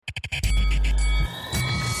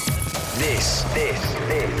This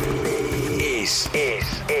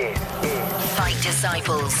is Fight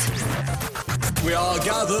Disciples. We are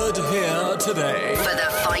gathered here today For the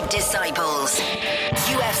Fight Disciples.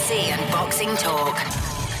 UFC and boxing talk.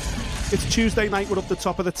 It's Tuesday night, we're up the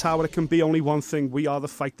top of the tower. It can be only one thing. We are the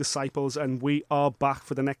Fight Disciples, and we are back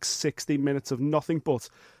for the next 60 minutes of nothing but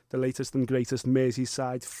the latest and greatest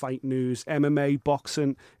Merseyside fight news, MMA,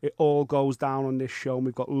 boxing. It all goes down on this show, and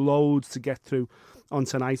we've got loads to get through on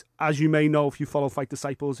tonight. As you may know, if you follow Fight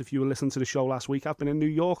Disciples, if you were listening to the show last week, I've been in New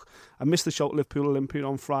York. I missed the show at Liverpool Olympia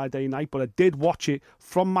on Friday night, but I did watch it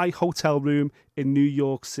from my hotel room in New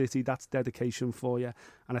York City. That's dedication for you.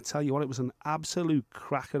 And I tell you what, it was an absolute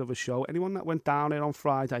cracker of a show. Anyone that went down there on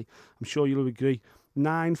Friday, I'm sure you'll agree.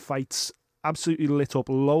 9 fights, absolutely lit up,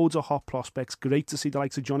 loads of hot prospects. Great to see the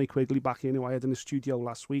likes of Johnny Quigley back in, who I had in the studio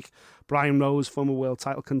last week. Brian Rose, former world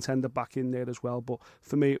title contender, back in there as well. But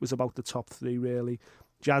for me, it was about the top 3, really.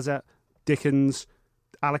 Jazza, Dickens,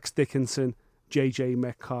 Alex Dickinson, JJ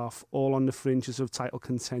Metcalf, all on the fringes of title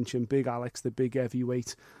contention. Big Alex, the big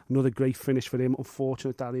heavyweight. Another great finish for him.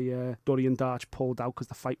 Unfortunate that Dorian Darch pulled out because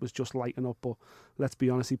the fight was just lighting up. But let's be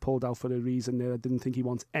honest, he pulled out for a reason there. I didn't think he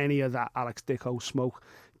wants any of that Alex Dicko smoke.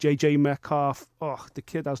 JJ Metcalf, the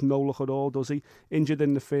kid has no luck at all, does he? Injured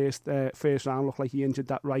in the first round, looked like he injured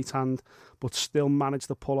that right hand, but still managed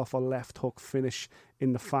to pull off a left hook finish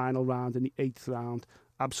in the final round, in the 8th round.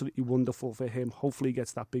 Absolutely wonderful for him. Hopefully he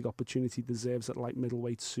gets that big opportunity he deserves at light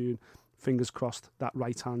middleweight soon. Fingers crossed that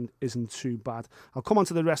right hand isn't too bad. I'll come on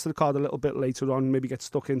to the rest of the card a little bit later on, maybe get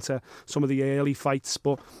stuck into some of the early fights,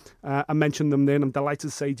 but I mentioned them then. I'm delighted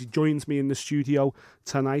to say he joins me in the studio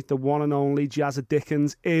tonight. The one and only Jazza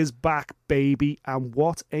Dickens is back, baby, and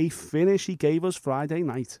what a finish he gave us Friday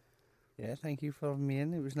night. Yeah, thank you for having me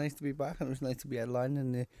in. It was nice to be back, and it was nice to be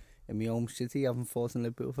headlining in my home city. I haven't fought in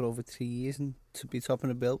Liverpool for over 3 years, and to be topping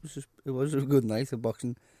the bill it was a good night of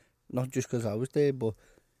boxing. Not just because I was there, but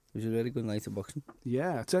it was a really good night of boxing.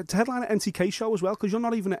 Yeah, to headline an MTK show as well, because you're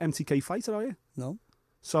not even an MTK fighter, are you? No.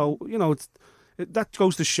 So, that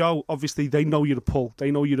goes to show, obviously, they know you're a pull.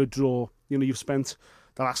 They know you're a draw. You've spent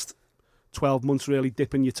the last 12 months really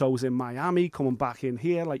dipping your toes in Miami, coming back in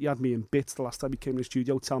here. Like, you had me in bits the last time you came in the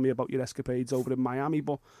studio. Tell me about your escapades over in Miami.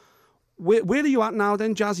 But where are you at now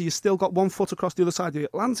then, Jazzy? You still got one foot across the other side of the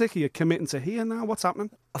Atlantic? Are you committing to here now? What's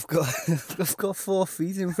happening? I've got 4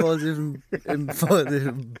 feet in 4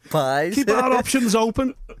 different pies. Keep our options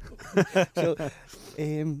open. So,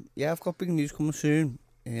 I've got big news coming soon.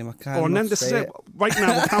 I can't. And then this is it. Right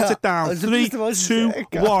now, we'll count it down. 3, 2,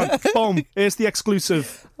 1. Boom. Here's the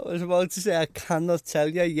exclusive. I was about to say I cannot tell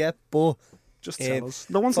you yet, but just tell us.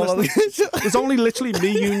 No one's listening. There's only literally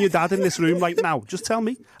me, you and your dad in this room right now. Just tell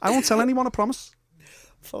me. I won't tell anyone, I promise.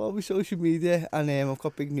 Follow my social media, and I've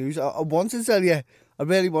got big news. I want to tell you. I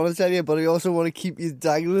really want to tell you, but I also want to keep you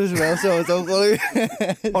dangling as well, so I don't want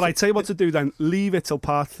to. All right, tell you what to do then. Leave it till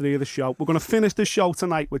part 3 of the show. We're going to finish the show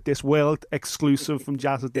tonight with this world exclusive from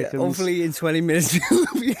Jazza Dickens. Hopefully in 20 minutes we'll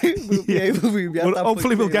be able to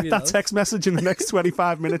hopefully we'll get that text message in the next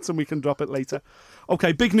 25 minutes and we can drop it later.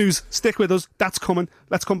 Okay, big news. Stick with us. That's coming.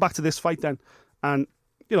 Let's come back to this fight then. And,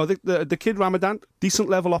 the kid Ramadan, decent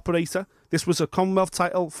level operator. This was a Commonwealth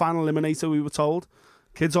title final eliminator, we were told.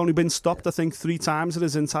 Kid's only been stopped, I think, 3 times in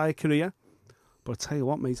his entire career. But I tell you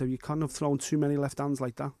what, mate, you can't have thrown too many left hands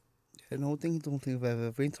like that. I don't think I've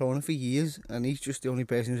ever been throwing it for years, and he's just the only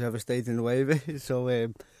person who's ever stayed in the way of it. So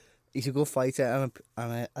he's a good fighter,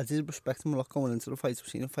 and I did respect him a lot going into the fights. I've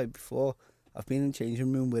seen him fight before. I've been in the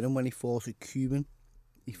changing room with him when he fought a Cuban.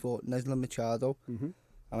 He fought Nesla Machado, and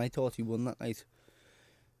I thought he won that night.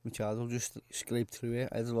 Machado just scraped through it.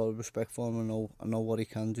 I had a lot of respect for him. I know what he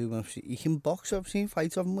can do. And he can box. I've seen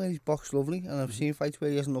fights of him where he's boxed lovely, and I've seen fights where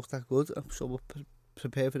he hasn't looked that good. So we'll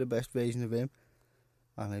prepare for the best version of him.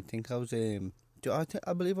 And I think I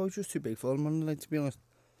believe I was just too big for him on the night, to be honest.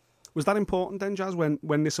 Was that important then, Jazz,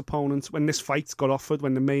 when this fight got offered,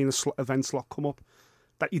 when the main event slot come up,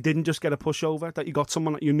 that you didn't just get a pushover, that you got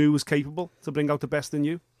someone that you knew was capable to bring out the best in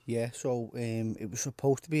you? Yeah, so it was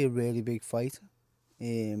supposed to be a really big fight.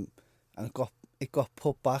 And it got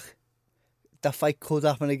put back. That fight could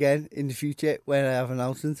happen again in the future when I have an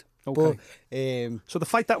announcement. Okay. But, so the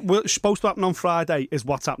fight that was supposed to happen on Friday is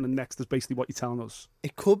what's happening next, is basically what you're telling us.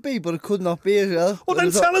 It could be, but it could not be as well. Well, then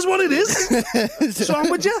tell us what it is. What's wrong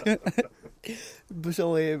with you?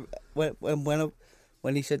 So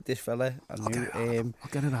when he said this fella, I knew... I'll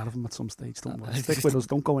get it out of him at some stage, don't worry. Stick with us,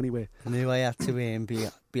 don't go anywhere. I knew I had to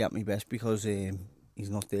be at my best because he's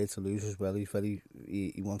not there to lose as well. He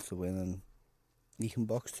wants to win, and he can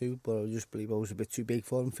box too, but I just believe I was a bit too big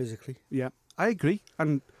for him physically. Yeah, I agree.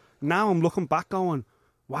 And now I'm looking back going,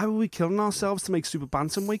 why were we killing ourselves to make super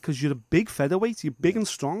bantamweight? Because you're a big featherweight, you're big and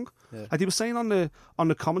strong. Yeah. Like they were saying on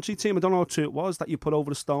the commentary team, I don't know how true it was, that you put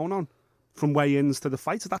over a stone on from weigh-ins to the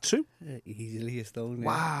fight. Is that true? Yeah, easily a stone. Yeah.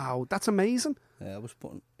 Wow, that's amazing. Yeah, I was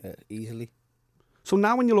putting easily. So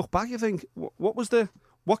now when you look back, you think,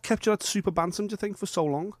 what kept you at super bantam, do you think, for so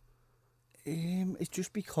long? It's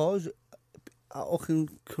just because I can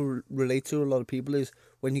relate to a lot of people is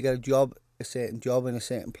when you get a certain job in a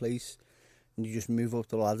certain place, and you just move up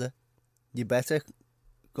the ladder, you better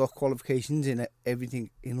got qualifications in everything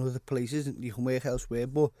in other places, and you can work elsewhere,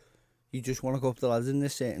 but you just want to go up the ladder in a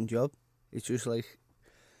certain job. It's just like,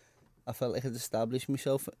 I felt like I'd established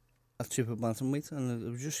myself at super bantamweight, and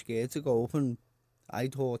I was just scared to go up, and I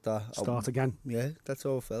thought that... Start again. Yeah, that's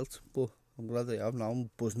how I felt, but I'm glad I have now. I'm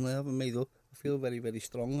buzzing, I haven't made up. I feel very, very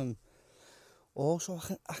strong, and also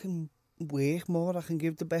I can work more, I can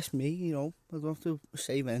give the best me, you know. I don't have to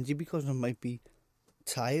save energy because I might be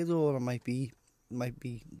tired or I might be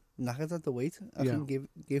knackered at the weight. I can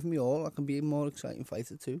give me all. I can be a more exciting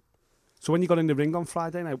fighter too. So when you got in the ring on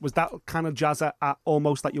Friday night, was that kind of jazz at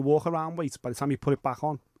almost like your walk around weight by the time you put it back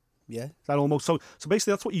on? Yeah. Is that almost so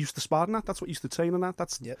basically that's what you used to sparring at, that's what you used to training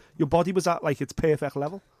at, Yep. Your body was at like its perfect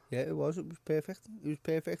level? Yeah, it was perfect. It was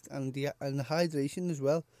perfect, and the hydration as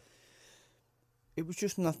well. It was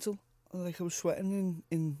just natural. Like I was sweating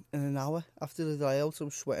in an hour after the dry out. I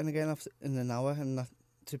was sweating again in an hour, and that,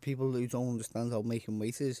 to people who don't understand how making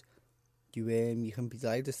weight is, you can be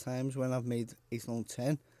tired. There's times when I've made 8 on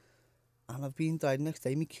 10, and I've been tired the next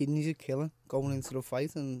day. My kidneys are killing going into the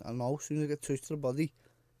fight, and I know as soon as I get touched to the body,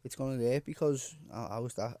 it's going to hurt because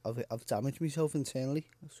I've damaged myself internally.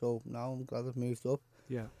 So now I'm glad I've moved up.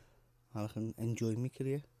 Yeah. And I can enjoy my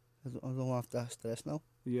career. I don't have that stress now.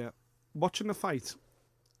 Yeah. Watching the fight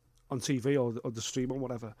on TV or the stream or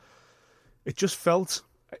whatever, it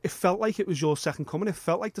felt like it was your second coming. It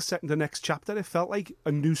felt like the next chapter. It felt like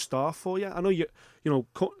a new start for you. I know you know,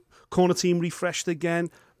 corner team refreshed again,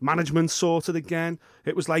 management sorted again.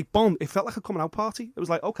 It was like, boom, it felt like a coming out party. It was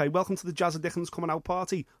like, okay, welcome to the Jazza Dickens coming out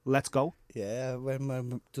party. Let's go. Yeah, when I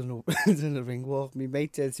done the ring walk, my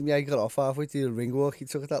mate said to me, I got off halfway through the ring walk. He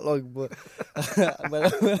took that long, but when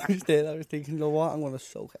I was there, I was thinking, you know what, I'm going to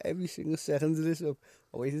soak every single second of this up.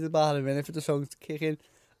 I waited about a minute for the song to kick in.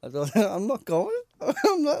 I thought, I'm not going.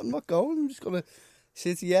 I'm not going. I'm just going to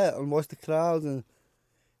sit here and watch the crowd and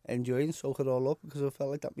enjoy and soak it all up, because I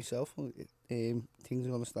felt like that myself. Things are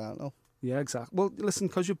going to start now. Yeah, exactly. Well, listen,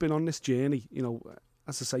 because you've been on this journey, you know,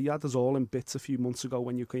 as I say, you had us all in bits a few months ago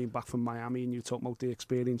when you came back from Miami and you talked about the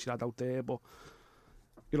experience you had out there. But,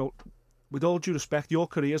 you know, with all due respect, your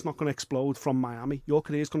career's not going to explode from Miami. Your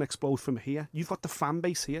career's going to explode from here. You've got the fan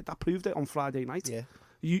base here. That proved it on Friday night. Yeah.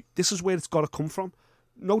 This is where it's got to come from.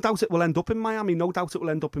 No doubt it will end up in Miami. No doubt it will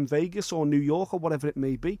end up in Vegas or New York or whatever it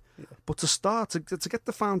may be. Yeah. But to start, to get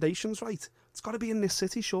the foundations right, it's got to be in this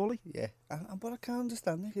city, surely. Yeah. And what I can't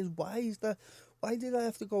understand is why did I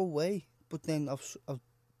have to go away? But then I've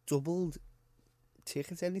doubled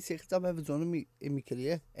tickets, any tickets I've ever done in my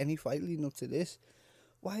career, any fight leading up to this.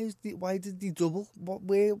 Why did they double?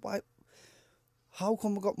 Why? How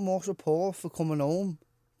come I got more support for coming home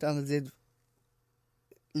than I did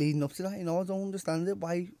leading up to that? You know, I don't understand it.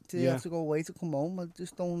 Why did I have to go away to come home? I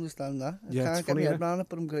just don't understand that. I can't get my head around it,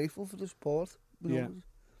 but I'm grateful for the support. You know?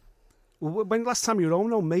 Well, when last time you were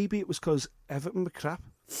home, though, maybe it was because Everton were crap.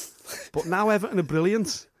 But now Everton are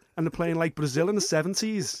brilliant, and they're playing like Brazil in the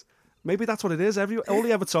 70s. Maybe that's what it is. All the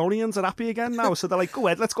Evertonians are happy again now, so they're like, go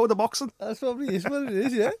ahead, let's go to boxing. That's probably is what it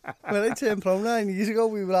is, yeah. When I turned pro 9 years ago,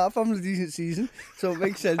 we were out from a decent season, so it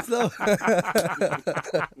makes sense, though.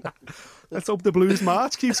 Let's hope the Blues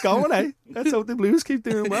march keeps going, eh? Let's hope the Blues keep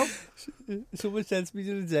doing well. Someone said to me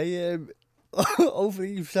the other day,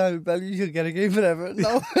 hopefully you've signed with Bellew, you'll get a game for Everton.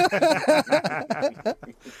 No.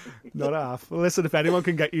 Not half. Well, listen, if anyone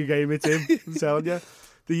can get you a game, it's him. I'm telling you.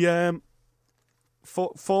 The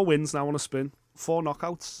four wins now on a spin, 4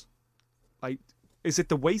 knockouts. Like, is it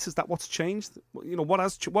the weight? Is that what's changed? You know, what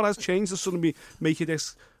has changed to suddenly make you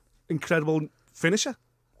this incredible finisher?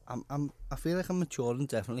 I feel like I'm maturing,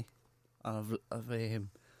 definitely. And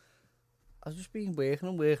I've just been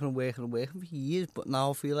working for years, but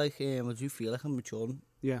now I feel like I do feel like I'm maturing.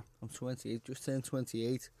 Yeah. I'm 28, just turned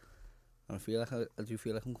 28, and I feel like I do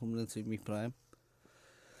feel like I'm coming into my prime.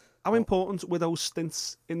 How important were those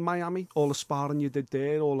stints in Miami? All the sparring you did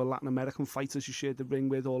there, all the Latin American fighters you shared the ring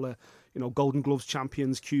with, all the, you know, Golden Gloves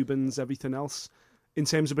champions, Cubans, everything else. In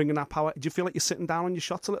terms of bringing that power, do you feel like you're sitting down on your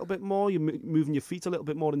shots a little bit more? You're moving your feet a little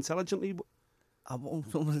bit more intelligently?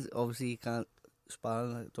 Obviously, you can't spar.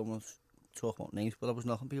 I don't want talk about names, but I was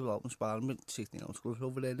knocking people out and sparring with 16-ounce gloves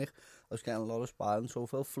over there, Nick. I was getting a lot of sparring, so I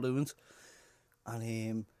felt fluent.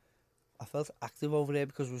 And I felt active over there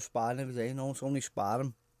because we were sparring every day. No, it's only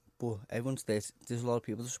sparring, but everyone's there. There's a lot of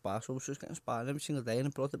people to spar, so I was just getting sparring every single day, and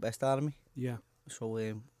it brought the best out of me. Yeah. So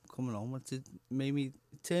coming home, it made me,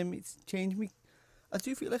 change me. I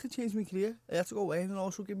do feel like it changed my career. I had to go away and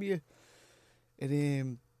also give me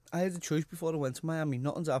I had the choice before I went to Miami.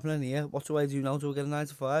 Nothing's happening here. What do I do now? Do I get a 9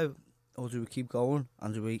 to 5? Or do we keep going?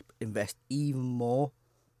 And do we invest even more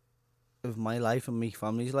of my life and my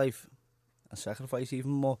family's life and sacrifice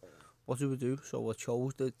even more? What do we do? So I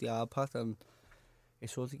chose the hard path, and it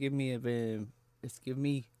sort of gave me an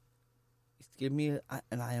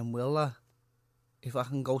iron will that if I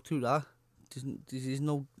can go through that, there's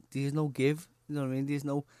no give. You know what I mean? There's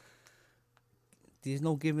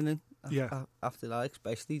no giving in. After that,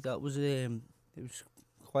 especially, that was it was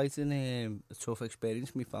quite a tough experience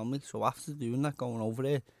for my family. So after doing that, going over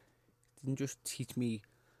there, it didn't just teach me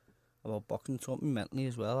about boxing, it taught me mentally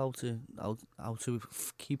as well how to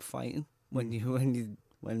keep fighting when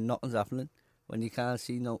nothing's happening, when you can't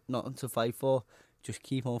see nothing to fight for. Just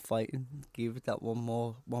keep on fighting, give it that one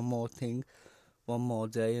more thing, one more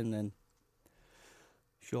day, and then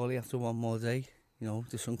surely after one more day,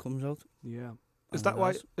 the sun comes out. Yeah. Is that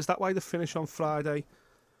why the finish on Friday,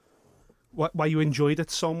 why you enjoyed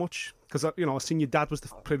it so much? Because, I seen your dad was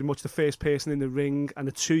pretty much the first person in the ring, and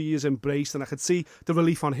the 2 years embraced, and I could see the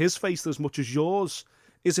relief on his face as much as yours.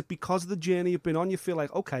 Is it because of the journey you've been on? You feel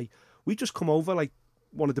like, okay, we just come over like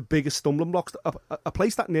one of the biggest stumbling blocks, a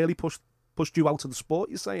place that nearly pushed you out of the sport,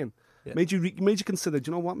 you're saying? Yeah. Made you consider,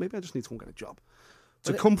 do you know what, maybe I just need to go and get a job.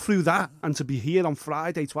 To come through that and to be here on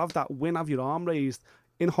Friday, to have that win, have your arm raised,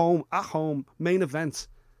 at home, main event.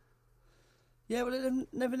 Yeah, but it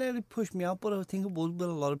never really pushed me out, but I think it would with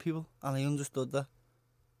a lot of people, and I understood that.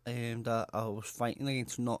 That I was fighting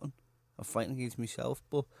against nothing. I'm fighting against myself,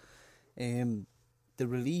 but the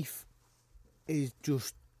relief is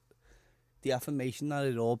just the affirmation that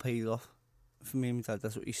it all paid off. For me and my dad,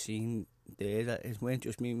 that's what you've seen there. That it weren't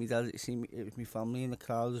just me and my dad, it was my family in the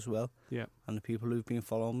crowd as well. Yeah. And the people who've been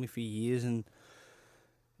following me for years, and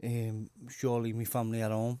surely my family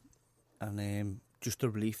at home, and just the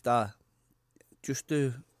relief that, just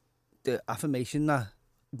the affirmation that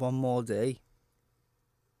one more day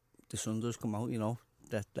the sun does come out,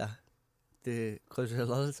 because a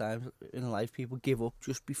lot of times in life people give up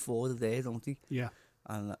just before the day, don't they? Yeah.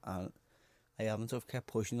 And I haven't. I've kept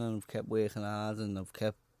pushing, and I've kept working hard, and I've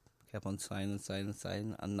kept on signing,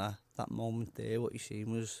 and that moment there, what you seen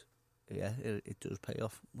was, it does pay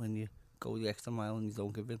off when you go the extra mile and you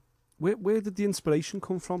don't give in. Where did the inspiration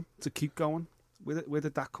come from to keep going? Where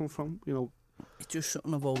did that come from? It's just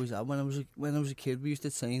something I've always had. When I was a kid, we used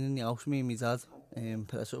to train in the house, me and my dad,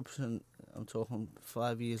 press ups, and I'm talking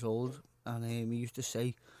 5 years old, and he used to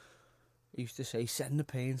say, send the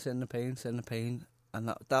pain,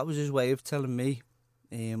 and that was his way of telling me,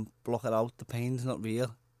 block it out. The pain's not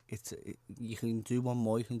real. You can do one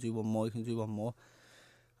more, you can do one more, you can do one more.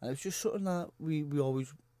 And it's just something that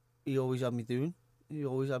he always had me doing. He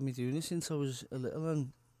always had me doing it since I was a little,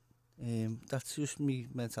 and that's just me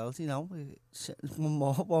mentality now. One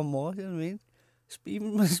more, you know what I mean?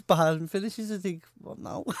 Even my sparring finishes, I think, what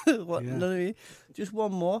now? You know what I mean? Just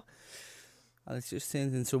one more. And it's just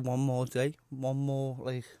turned into one more day. One more,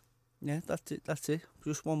 that's it.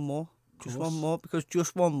 Just one more. Just one more, because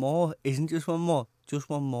just one more isn't just one more. Just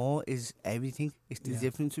one more is everything. It's the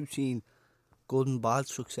difference between good and bad,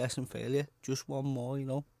 success and failure. Just one more,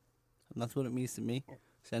 And that's what it means to me.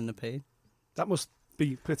 Send the pain. That must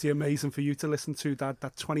be pretty amazing for you to listen to,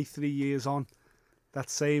 that 23 years on, that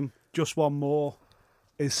same just one more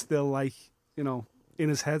is still in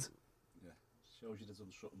his head. Yeah, shows you there's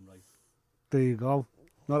done something right. There you go.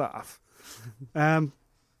 Not a half.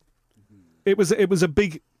 It was a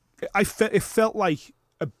big. It felt like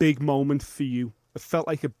a big moment for you. It felt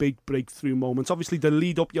like a big breakthrough moment. Obviously, the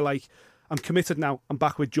lead up, you're like, I'm committed now. I'm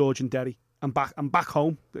back with George and Derry. I'm back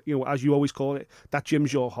home. As you always call it, that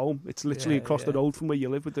gym's your home. It's literally across the road from where you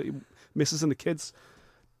live with the missus and the kids.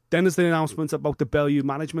 Then there's the announcement about the Bellew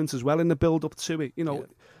management as well in the build up to it.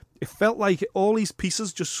 It felt like all these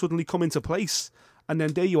pieces just suddenly come into place. And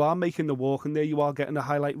then there you are making the walk, and there you are getting a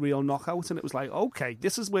highlight reel knockout, and it was like, okay,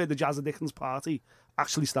 this is where the Jazz Addictions party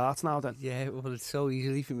actually starts now then. Yeah, well, it's so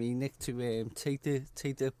easy for me, Nick, to take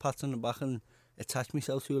the pat on the back and attach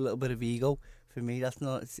myself to a little bit of ego. For me, that's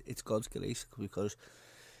not, it's God's grace, because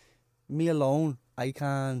me alone, I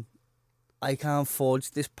can't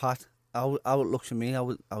forge this pat. How it looks to me,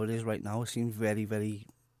 how it is right now, it seems very, very,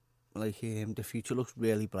 the future looks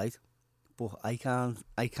really bright. but I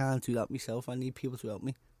can't do that myself. I need people to help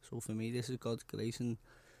me. So for me, this is God's grace, and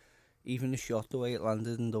even the shot, the way it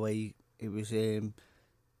landed and the way it was, it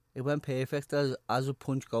went perfect. As a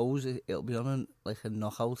punch goes, it'll be on like a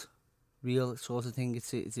knockout, real sort of thing.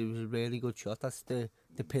 It was a really good shot. That's the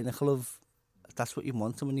pinnacle of, that's what you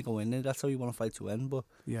want when you go in there. That's how you want to fight to end. But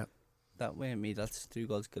Yeah. that way, me, that's through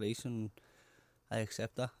God's grace, and I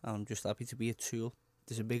accept that. I'm just happy to be a tool.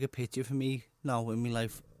 There's a bigger picture for me now in my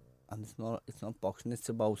life, and it's not boxing. It's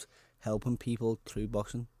about helping people through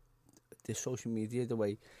boxing. The social media, the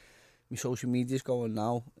way my social media is going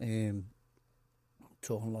now,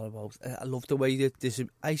 talking a lot about. I love the way that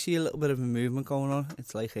I see a little bit of a movement going on.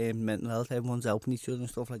 It's like mental health. Everyone's helping each other and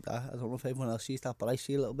stuff like that. I don't know if everyone else sees that, but I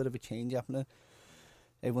see a little bit of a change happening.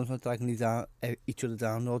 Everyone's not dragging each other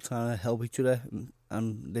down, all trying to help each other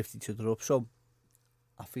and lift each other up. So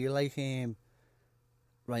I feel like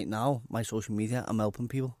right now, my social media, I'm helping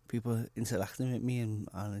people. People are interacting with me, and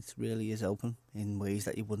it really is helping in ways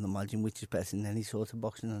that you wouldn't imagine, which is better than any sort of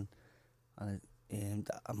boxing. And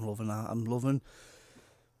I'm loving that.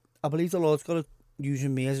 I believe the Lord's got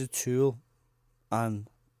using me as a tool, and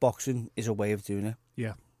boxing is a way of doing it.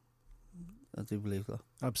 Yeah. I do believe that.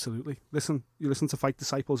 Absolutely. Listen, you listen to Fight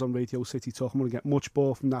Disciples on Radio City Talk. I'm going to get much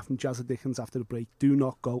more from that from Jazza Dickens after the break. Do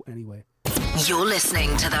not go anywhere. You're listening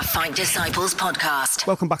to the Fight Disciples podcast.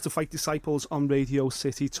 Welcome back to Fight Disciples on Radio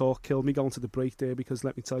City Talk. Killed me going to the break there because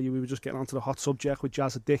let me tell you, we were just getting onto the hot subject with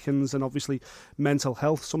Jazza Dickens and obviously mental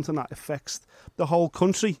health, something that affects the whole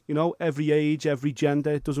country. You know, every age, every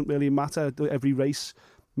gender, it doesn't really matter, every race.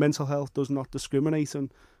 Mental health does not discriminate,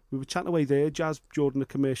 and we were chatting away there, Jazz, during the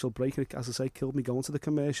commercial break, and as I say, killed me going to the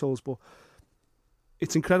commercials, but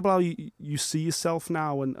it's incredible how you see yourself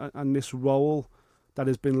now and this role that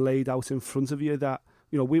has been laid out in front of you that,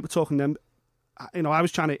 you know, we were talking then, you know, I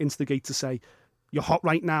was trying to instigate to say, you're hot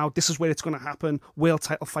right now, this is where it's going to happen, world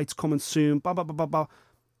title fight's coming soon, blah, blah, blah, blah, blah.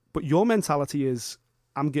 But your mentality is,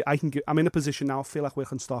 I'm in a position now, I feel like we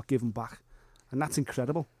can start giving back. And that's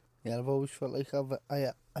incredible. Yeah, I've always felt like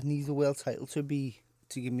I need a world title to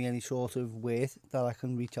give me any sort of weight that I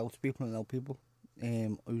can reach out to people and help people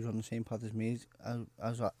who's on the same path as me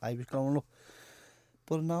as I was growing up.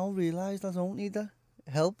 But now I realise I don't need that.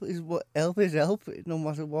 Help is help, no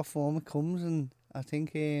matter what form it comes. And I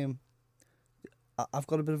think I've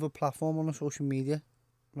got a bit of a platform on the social media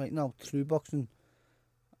right now through boxing,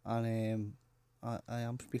 and I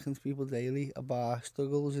am speaking to people daily about our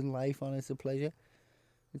struggles in life, and it's a pleasure.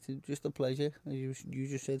 It's just a pleasure. As you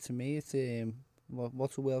just said to me, it's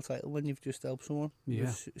what's a world title when you've just helped someone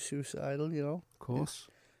who's suicidal, you know? Of course.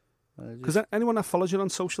 Because anyone that follows you on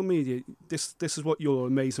social media, this is what you're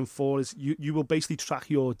amazing for, is you will basically track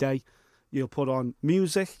your day. You'll put on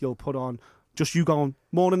music, you'll put on just you going,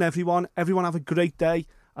 morning everyone have a great day.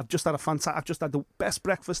 I've just had the best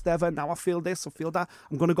breakfast ever. Now I feel this, I feel that.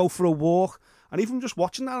 I'm going to go for a walk. And even just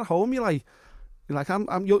watching that at home, you're like,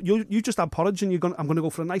 you just had porridge and I'm going to go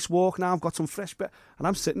for a nice walk now. I've got some fresh bit, and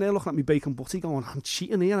I'm sitting there looking at my bacon butty going, I'm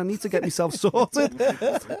cheating here. I need to get myself sorted.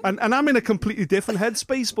 and I'm in a completely different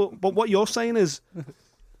headspace. But what you're saying is,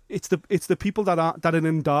 it's the people that are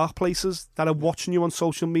in dark places that are watching you on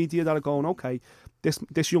social media that are going, okay,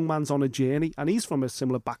 this young man's on a journey, and he's from a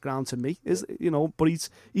similar background to me, but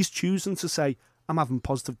he's choosing to say, I'm having a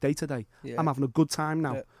positive day today. Yeah. I'm having a good time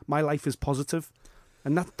now. Yeah. My life is positive.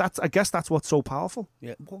 And that's I guess that's what's so powerful.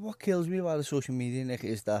 Yeah. What kills me about the social media, Nick,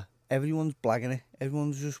 is that everyone's blagging it.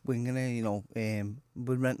 Everyone's just winging it, you know.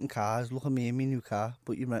 We're renting cars. Look at me and my new car.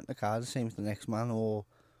 But you rent a car the same as the next man. Or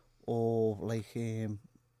like,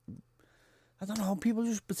 I don't know, people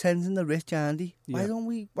just pretending they're rich, Andy. Yeah.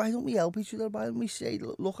 Why don't we help each other? Why don't we say,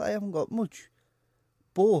 look, I haven't got much,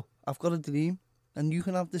 but I've got a dream, and you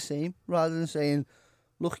can have the same, rather than saying,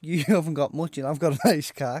 look, you haven't got much and I've got a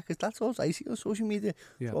nice car, because that's what I see on social media.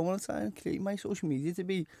 Yeah. So I want to try and create my social media to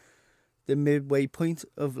be the midway point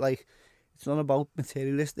of, like, it's not about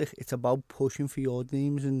materialistic, it's about pushing for your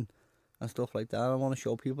dreams and stuff like that. I want to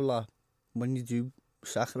show people that when you do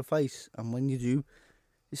sacrifice, and when you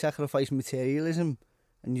sacrifice materialism,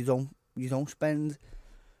 and you don't spend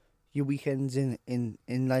your weekends in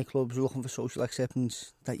nightclubs looking for social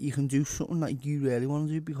acceptance, that you can do something that you really want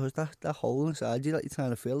to do, because that hole inside you that you're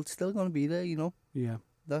trying to fill, it's still going to be there, you know. Yeah.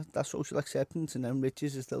 That social acceptance and them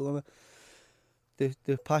riches is still going to...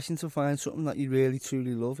 The passion to find something that you really,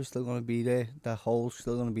 truly love is still going to be there. That hole's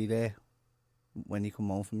still going to be there when you come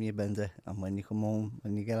home from your bender, and when you come home,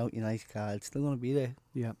 when you get out your nice car, it's still going to be there.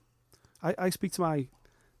 Yeah. I speak to my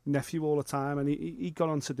nephew all the time, and he got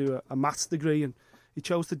on to do a maths degree, and he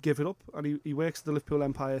chose to give it up, and he works at the Liverpool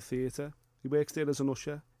Empire Theatre. He works there as an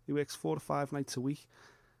usher. He works 4 to 5 nights a week.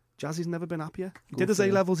 Jazzy's never been happier. He Good did his for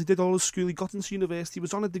him. A-levels, he did all his school, he got into university, he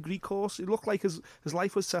was on a degree course. It looked like his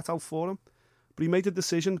life was set out for him. But he made a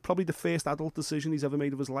decision, probably the first adult decision he's ever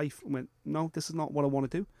made of his life, and went, no, this is not what I want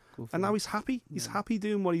to do. And now he's happy. He's happy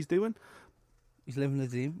doing what he's doing. He's living the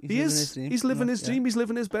dream. He's living his dream. He's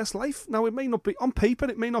living his best life. Now, it may not be, on paper,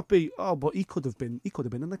 it may not be, but he could have been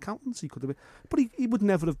an accountant. He could have been, but he would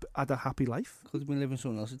never have had a happy life. Could have been living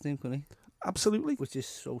someone else's dream, couldn't he? Absolutely. Which is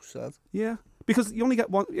so sad. Yeah. Because you only get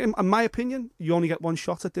one, in my opinion, you only get one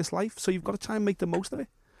shot at this life, so you've got to try and make the most of it.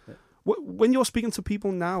 Yeah. When you're speaking to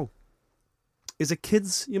people now, is it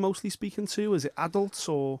kids you're mostly speaking to? Is it adults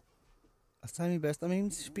or? I try my best. I mean,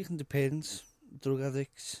 speaking to parents, drug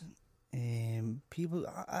addicts, people.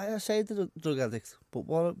 I say the drug addicts, but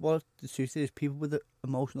what the truth is, people with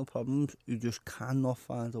emotional problems who just cannot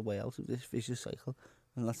find a way out of this vicious cycle,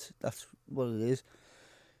 and that's what it is.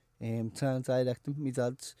 Trying to direct them. My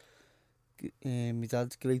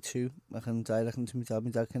dad's grade 2. I can direct them to my dad. My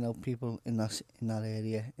dad can help people in that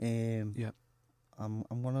area. Yeah. I'm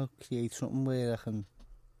gonna create something where I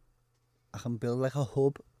can build like a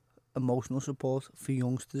hub, emotional support for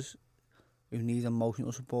youngsters who need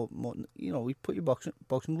emotional support. You know, we put your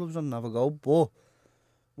boxing gloves on and have a go, but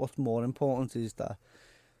what's more important is that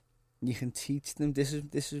you can teach them. This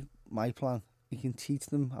is my plan. You can teach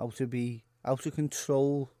them how to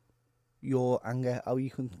control your anger, how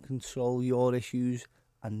you can control your issues,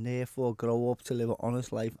 and therefore grow up to live an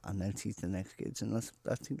honest life, and then teach the next kids. And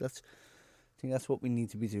I think that's what we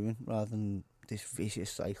need to be doing, rather than this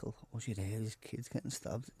vicious cycle. All you hear is kids getting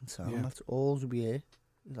stabbed in town. Yeah. That's all we hear.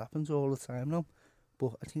 It happens all the time now.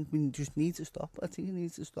 But I think we just need to stop. I think it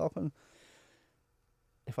needs to stop. And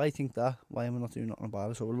if I think that, why am I not doing nothing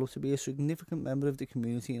about it? So I'd love to be a significant member of the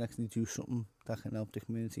community and actually do something that can help the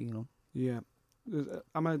community, you know. Yeah.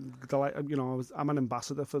 I'm an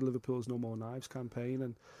ambassador for Liverpool's No More Knives campaign,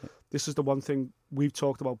 and this is the one thing we've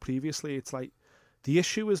talked about previously. It's like, the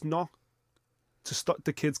issue is not to stop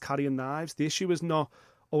the kids carrying knives. The issue is not,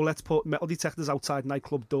 let's put metal detectors outside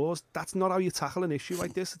nightclub doors. That's not how you tackle an issue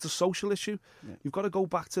like this. It's a social issue. Yeah. You've got to go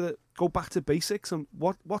back to basics and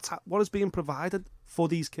what is being provided for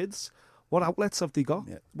these kids. What outlets have they got?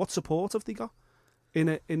 Yeah. What support have they got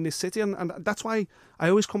in this city? And that's why I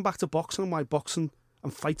always come back to boxing and why boxing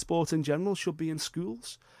and fight sports in general should be in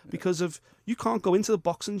schools. Yeah. Because you can't go into the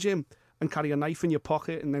boxing gym and carry a knife in your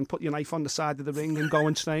pocket and then put your knife on the side of the ring and go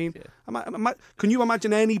and train. Yeah. Can you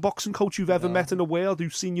imagine any boxing coach you've ever met in the world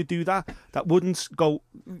who's seen you do that wouldn't go,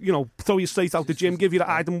 throw you straight out the gym, give you the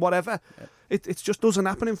item, whatever? Yeah. It just doesn't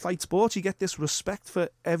happen in fight sports. You get this respect for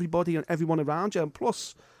everybody and everyone around you. And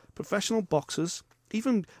plus, professional boxers,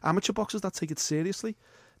 even amateur boxers that take it seriously,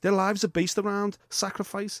 their lives are based around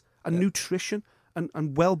sacrifice and nutrition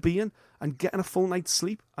and well-being and getting a full night's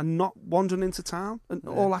sleep and not wandering into town and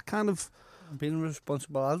all that kind of... Being a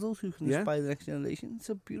responsible adult who can inspire the next generation. It's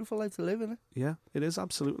a beautiful life to live, isn't it? Yeah, it is,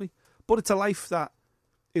 absolutely. But it's a life that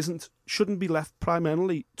shouldn't be left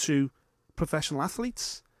primarily to professional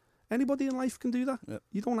athletes. Anybody in life can do that. Yeah.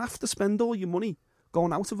 You don't have to spend all your money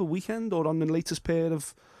going out of a weekend or on the latest pair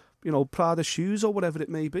of, Prada shoes or whatever it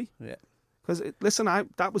may be. Yeah. Because,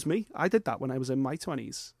 that was me. I did that when I was in my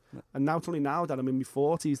 20s. Yeah. And not only now that I'm in my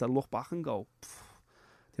 40s, that I look back and go,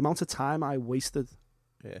 the amount of time I wasted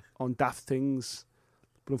on daft things.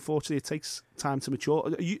 But unfortunately, it takes time to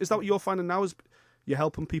mature. Is that what you're finding now? Is you're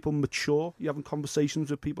helping people mature? You're having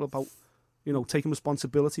conversations with people about, taking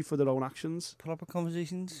responsibility for their own actions? Proper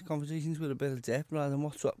conversations with a bit of depth rather than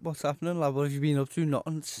what's happening, lad. What have you been up to?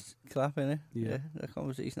 Nothing. It's crap, innit? Yeah. That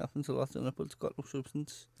conversation happens a lot, doesn't it? But it's got no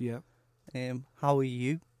substance. Yeah. How are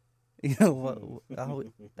you? What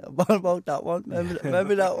about that one?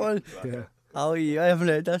 Remember that one? Yeah. How are you? I haven't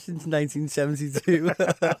heard that since 1972.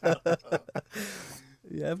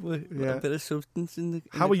 Yeah, but a bit of substance in the...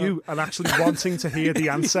 How are you? And actually wanting to hear the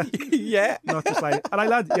answer. Yeah. Not just like, all right,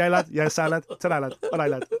 lad? Yeah, lad? Yes, I lad? Today, lad? All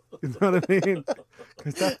right, lad? You know what I mean?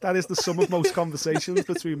 Because that is the sum of most conversations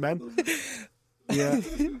between men. Yeah.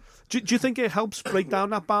 Do you think it helps break down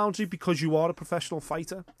that boundary because you are a professional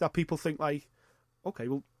fighter? That people think like, okay,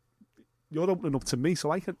 well, you're opening up to me,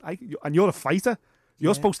 so and you're a fighter.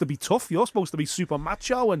 You're supposed to be tough. You're supposed to be super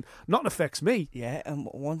macho, and nothing affects me. Yeah, and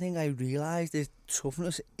one thing I realised is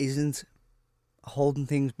toughness isn't holding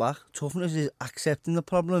things back. Toughness is accepting the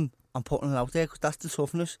problem and putting it out there, because that's the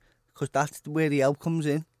toughness, because that's where the help comes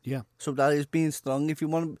in. Yeah. So that is being strong. If you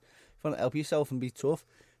want to help yourself and be tough,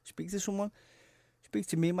 speak to someone. Speak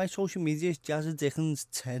to me. My social media is Jazza Dickens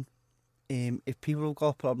 10. If people have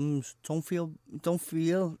got problems, don't feel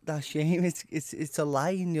that shame. It's a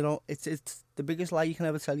lie, and it's the biggest lie you can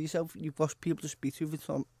ever tell yourself. You've got people to speak to. If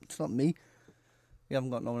it's not me, We haven't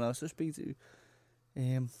got no one else to speak to.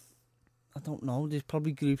 I don't know. There's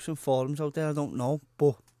probably groups and forums out there. I don't know,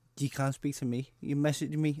 but you can't speak to me. You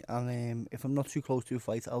message me, and if I'm not too close to a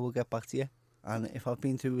fight, I will get back to you. And if I've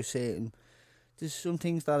been through there's some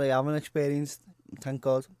things that I haven't experienced, thank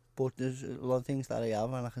God. But there's a lot of things that I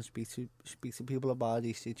have, and I can speak to people about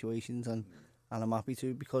these situations, and I'm happy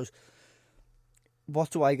to, because what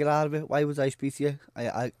do I get out of it? Why would I speak to you?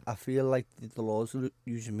 I feel like the Lord's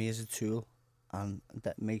using me as a tool, and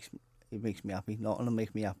that makes me happy. Nothing will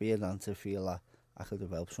make me happier than to feel that I could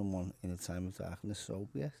have helped someone in a time of darkness. So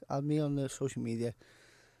yes, add me on the social media,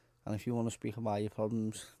 and if you want to speak about your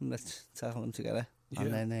problems, let's tackle them together,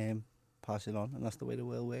 and then pass it on. And that's the way the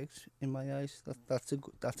world works in my eyes.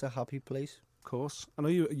 That's a happy place. Of course. I know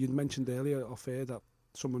you mentioned earlier off air that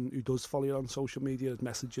someone who does follow you on social media has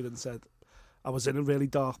messaged you and said, I was in a really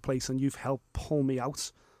dark place and you've helped pull me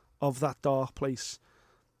out of that dark place.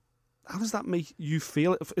 How does that make you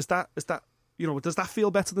feel? Is that does that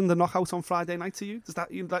feel better than the knockout on Friday night to you? Does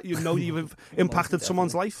that you've impacted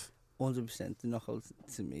someone's life? 100%. The knockout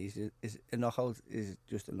to me is a knockout is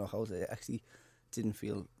just a knockout. It actually didn't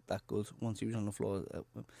feel that good once he was on the floor.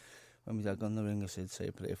 When my dad got in the ring, I said, say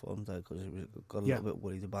a prayer for him, Dad, because I got a little bit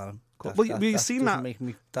worried about him. You've seen that?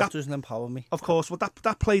 That doesn't empower me. Of course. Well,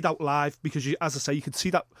 that played out live because, as I say, you could see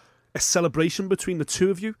that a celebration between the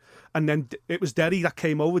two of you, and then it was Derry that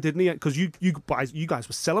came over, didn't he? Because you guys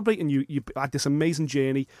were celebrating. You had this amazing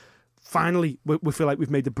journey. Finally, we feel like we've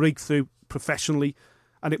made the breakthrough professionally.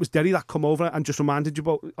 And it was Derry that come over and just reminded you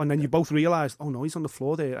about, and then you both realised, oh no, he's on the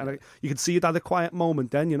floor there. And you could see it had a quiet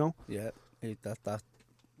moment then, you know? Yeah, that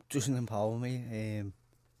doesn't empower me.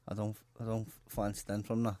 I don't find strength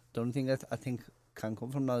from that. The only thing that I think can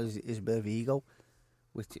come from that is a bit of ego,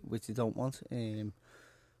 which I don't want.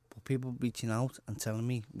 But people reaching out and telling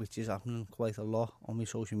me, which is happening quite a lot on my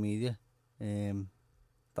social media,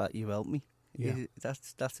 that you helped me. Yeah.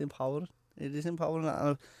 That's empowering. It is empowering,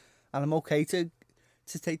 and I'm okay to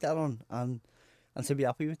take that on and to be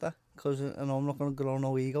happy with that, because I know I'm not going to grow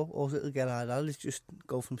no ego. All it'll get out of that is just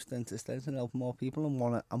go from strength to strength and help more people, and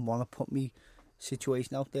want to put me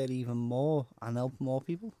situation out there even more and help more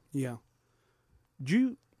people. Yeah. Do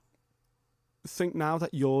you think now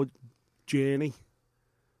that your journey,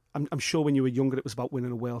 I'm sure when you were younger it was about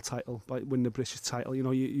winning a world title, about winning the British title, you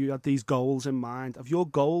know, you had these goals in mind. Have your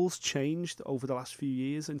goals changed over the last few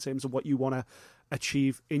years in terms of what you want to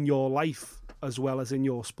achieve in your life as well as in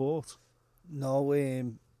your sport? No,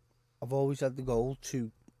 I've always had the goal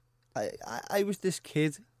to. I was this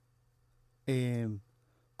kid,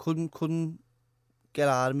 couldn't get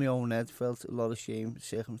out of my own head. Felt a lot of shame,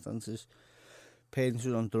 circumstances. Parents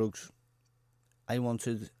were on drugs. I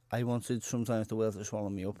wanted sometimes the world to swallow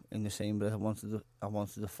me up. In the same breath, I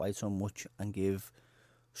wanted to fight so much and give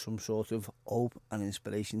some sort of hope and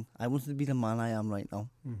inspiration. I wanted to be the man I am right now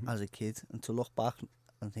as a kid, and to look back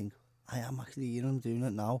and think, I am actually here and doing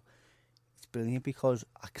it now. It's brilliant because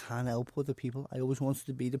I can't help other people. I always wanted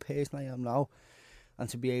to be the person I am now, and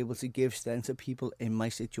to be able to give strength to people in my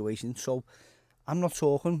situation. So I'm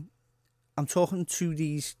talking to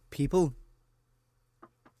these people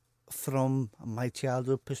from my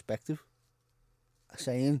childhood perspective,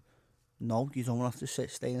 saying, no, you don't have to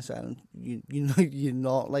stay in silence. You're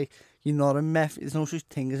not a meth. There's no such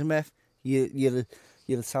thing as a meth. You're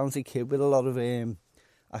a talented kid with a lot of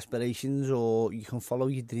aspirations, or you can follow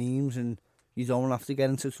your dreams, and you don't have to get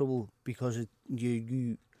into trouble because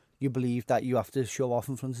you believe that you have to show off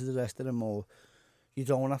in front of the rest of them, or you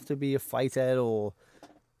don't have to be a fighter, or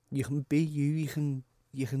you can be you.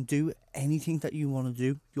 You can do anything that you want to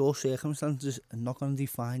do. Your circumstances are not going to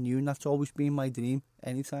define you, and that's always been my dream.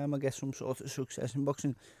 Anytime I get some sort of success in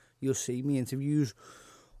boxing, you'll see me interviews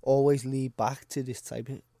always lead back to this type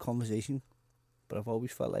of conversation. But I've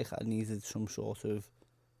always felt like I needed some sort of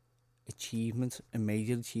achievement, a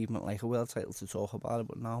major achievement like a world title to talk about it.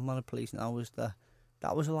 But now I'm at a place now is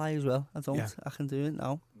that was a lie as well. I can do it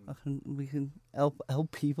now. We can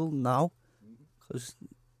help people now, because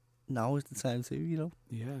now is the time to, you know.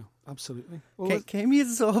 Yeah, absolutely. Well, came here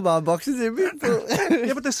to talk about boxing, didn't we?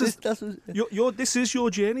 Yeah, but this is your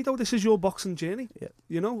journey, though. This is your boxing journey. Yeah.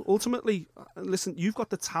 You know, ultimately, listen, you've got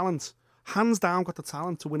the talent, hands down, got the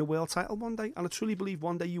talent to win a world title one day, and I truly believe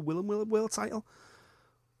one day you will win a world title.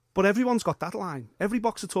 But everyone's got that line. Every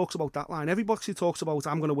boxer talks about that line. Every boxer talks about,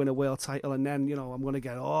 I'm going to win a world title, and then, you know, I'm going to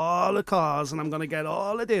get all the cars and I'm going to get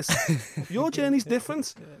all of this. Your journey's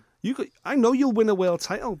different. I know you'll win a world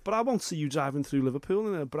title, but I won't see you driving through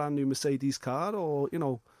Liverpool in a brand new Mercedes car, or, you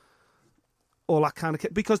know, all that kind of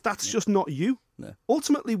kit, because that's just not you. No.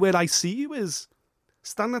 Ultimately, where I see you is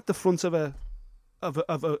standing at the front of a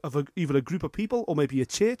either a group of people or maybe a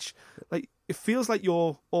church. Like, it feels like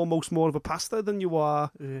you're almost more of a pastor than you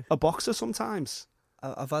are a boxer sometimes.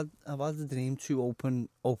 I've had the dream to open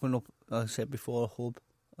up, as I said before, a hub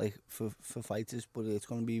like for fighters, but it's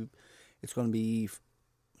gonna be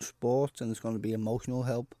sports, and it's gonna be emotional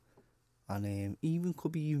help, and even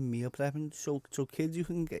could be even meal prepping. So kids, you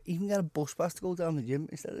can get a bus pass to go down the gym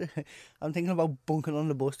instead of, I'm thinking about bunking on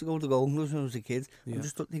the bus to go to Golden Gloves when I was a kid. Yeah. I'm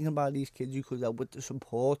just thinking about these kids you could help with the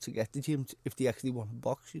support to get to the gym if they actually want to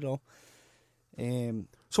box, you know.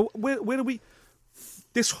 So where are we?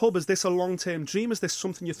 This hub, is this a long-term dream? Is this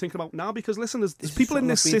something you're thinking about now? Because listen, there's people in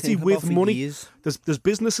this city with money. Years. There's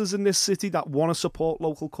businesses in this city that want to support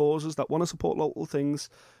local causes, that want to support local things.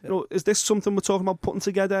 Yeah. You know, is this something we're talking about putting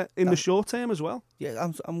together in the short term as well? Yeah,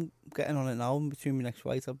 I'm getting on it now. Between my next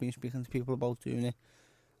fight, I've been speaking to people about doing it,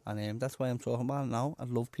 and that's why I'm talking about it now. I'd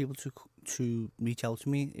love people to reach out to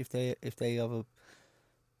me if they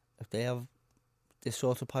have this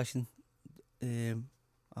sort of passion.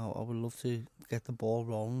 I would love to get the ball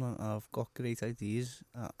rolling, and I've got great ideas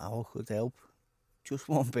how I could help just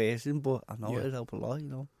one person, but I know it'd help a lot, you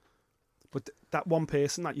know. But that one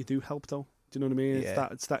person that you do help, though, do you know what I mean? Yeah.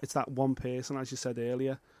 It's that one person, as you said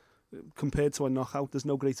earlier. Compared to a knockout, there's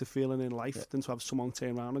no greater feeling in life than to have someone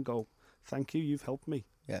turn around and go, "Thank you, you've helped me."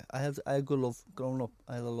 Yeah, I had good love growing up.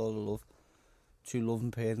 I had a lot of love. 2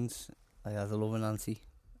 loving parents. I had a loving auntie.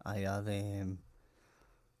 I had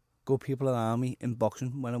good people around me in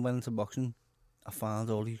boxing. When I went into boxing, I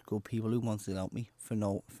found all these good people who wanted to help me for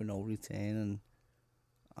no return, and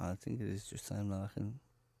I think it is just time that I can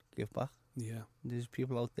give back. Yeah, there's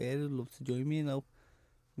people out there who love to join me and help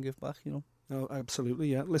and give back, you know. No,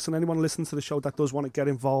 absolutely, yeah. Listen, anyone listening to the show that does want to get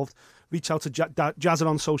involved, reach out to Jazza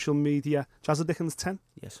on social media, Jazza Dickens 10.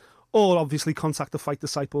 Yes. Or obviously contact the Fight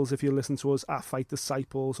Disciples if you listen to us at Fight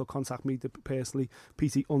Disciples, or contact me personally,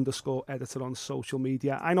 PT_editor on social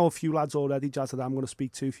media. I know a few lads already, Jazz, that I'm going to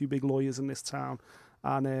speak to, a few big lawyers in this town,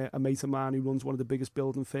 and a mate of mine who runs one of the biggest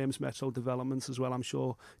building firms, Metro Developments, as well. I'm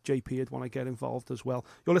sure JP would want to get involved as well.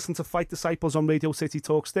 You're listening to Fight Disciples on Radio City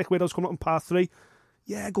Talk. Stick with us, coming up in part 3.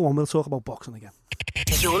 Yeah, go on, we'll talk about boxing again.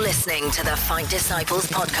 You're listening to the Fight Disciples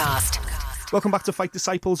podcast. Welcome back to Fight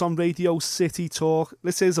Disciples on Radio City Talk.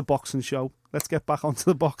 This is a boxing show. Let's get back onto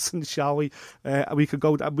the boxing, shall we? We could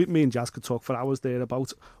go. Me and Jazz could talk for hours there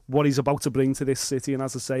about what he's about to bring to this city. And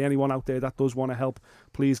as I say, anyone out there that does want to help,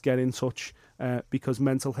 please get in touch, because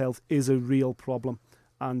mental health is a real problem.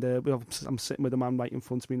 And I'm sitting with a man right in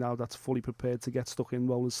front of me now that's fully prepared to get stuck in,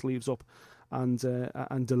 roll his sleeves up, and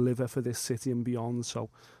deliver for this city and beyond. So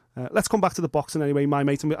let's come back to the boxing anyway, my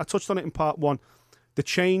mate. And I touched on it in part 1. The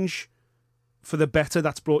change for the better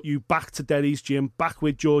that's brought you back to Derry's gym, back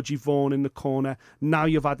with Georgie Vaughan in the corner. Now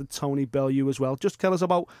you've added Tony Bellew as well. Just tell us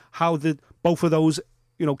about how both of those,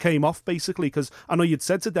 came off, basically, because I know you'd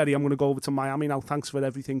said to Derry, I'm going to go over to Miami now, thanks for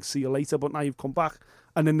everything, see you later, but now you've come back,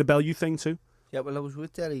 and then the Bellew thing too. Yeah, well, I was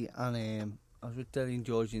with Derry, and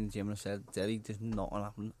Georgie in the gym, and I said, Derry, there's nothing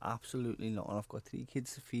happen, absolutely nothing. I've got 3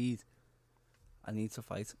 kids to feed. I need to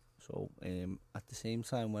fight. So at the same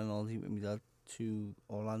time, when I was with my dad to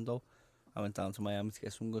Orlando, I went down to Miami to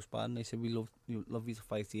get some good sparring. They said, we love you to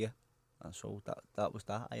fight here. And so that was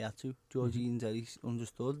that. I had to. Georgie and Derry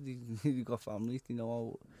understood. They got families. They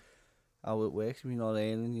know how it works. If you're not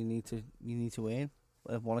earning, you need to earn.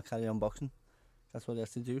 I want to carry on boxing. That's what I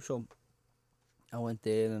have to do. So I went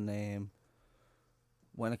there, and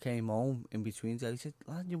when I came home, in between, Derry said,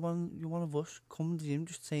 lad, you one of us, come to the gym,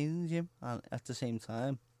 just train in the gym. And at the same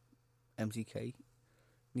time, MTK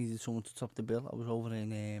needed someone to top the bill. I was over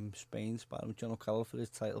in Spain sparring with John O'Callaghan for his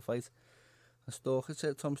title fight.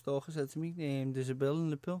 And Tom Stalker said to me, there's a bill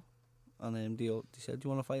in the pill. And they said, do you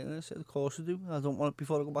want to fight in it? I said, of course I do. I don't want,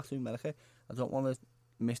 before I go back to America, I don't want to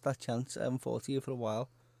miss that chance. I haven't fought here for a while.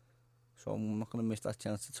 So I'm not going to miss that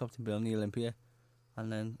chance to top the bill in the Olympia. And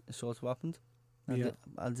then it sort of happened.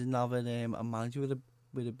 I didn't have a manager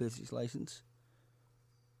with a British license.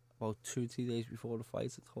 About 2-3 days before the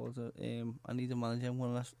fight, I thought, I need a manager. I'm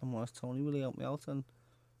going to ask Tony, will he help me out? And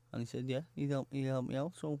he said, yeah, he'll help me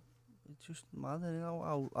out. So it's just mad,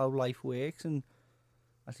 how life works. And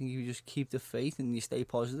I think if you just keep the faith and you stay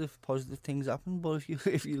positive things happen. But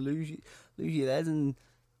if you lose your head and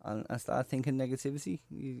start thinking negativity,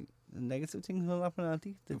 the negative things will happen, aren't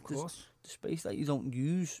they? Of course. The space that you don't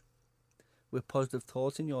use with positive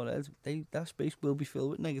thoughts in your head, that space will be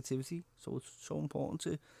filled with negativity. So it's so important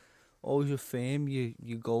to always affirm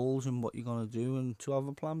your goals and what you're going to do, and to have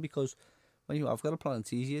a plan, because when you have got a plan,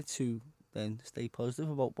 it's easier to then stay positive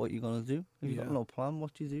about what you're going to do. If you've got no plan,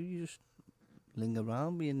 what you do, you just linger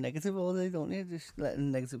around being negative all day, don't you? Just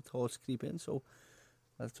letting negative thoughts creep in. So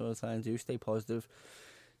That's what I try and do. Stay positive.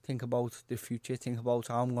 Think about the future. Think about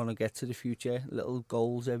how I'm going to get to the future. Little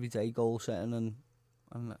goals, everyday goal setting,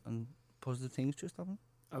 and positive things just happen.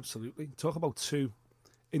 Absolutely. Talk about two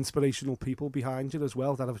inspirational people behind you as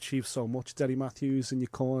well that have achieved so much. Derry Matthews in your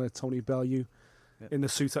corner, Tony Bellew in the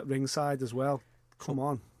suit at ringside as well. Come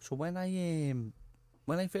on. So when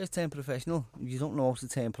I first turned professional, you don't know how to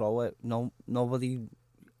turn pro. Nobody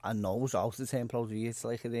knows how to turn pro. It's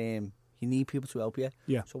like you need people to help you.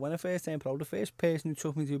 Yeah. So when I first turned pro, the first person who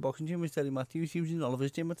took me to a boxing gym was Derry Matthews. He was in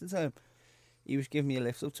Oliver's gym at the time. He was giving me a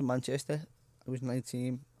lift up to Manchester. I was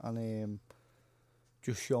 19 and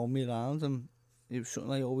just showing me around, and it was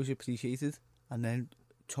something I always appreciated. And then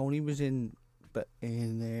Tony was in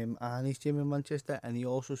Arnie's gym in Manchester, and he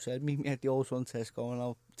also said, meet me at the Old Son Tesco and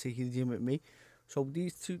I'll take you to the gym with me. So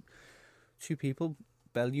these two people,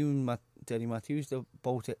 Bellew and Derry Matthews, they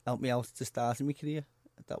both helped me out at the start of my career.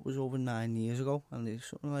 That was over 9 years ago, and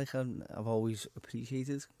it's something like I've always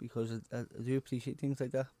appreciated, because I do appreciate things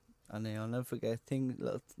like that, and I'll never forget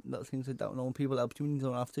little things like that. Knowing people help you when you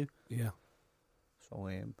don't have to. Yeah. So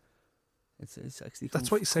it's actually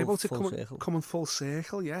that's what you say about it coming full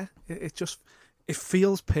circle. Yeah, it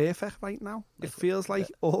feels perfect right now. It feels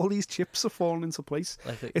like all these chips are falling into place.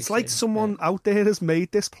 It's like someone out there has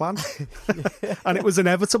made this plan, and it was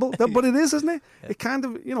inevitable. But it is, isn't it? Yeah. It kind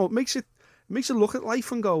of, it makes you look at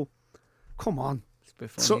life and go, come on. It's a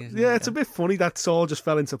bit funny. It's a bit funny that all just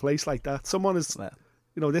fell into place like that. Someone is,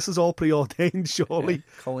 this is all preordained, surely. Yeah.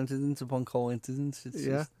 Coincidence upon coincidence.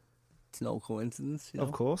 It's no coincidence.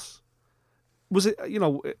 Of course. Was it,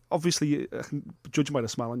 obviously, judging by the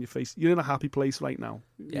smile on your face, you're in a happy place right now.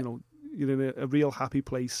 Yeah. You're in a real happy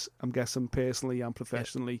place, I'm guessing, personally and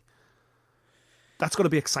professionally. Yeah. That's got to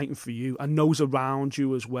be exciting for you and those around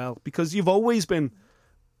you as well, because you've always been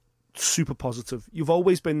super positive. You've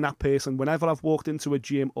always been that person. Whenever I've walked into a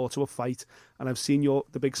gym or to a fight and I've seen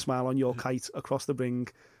the big smile on your kite across the ring,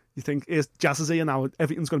 you think, here's Jazz is here now,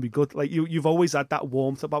 everything's going to be good. Like you've always had that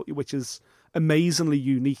warmth about you, which is amazingly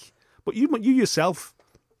unique. But you yourself,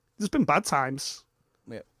 there's been bad times.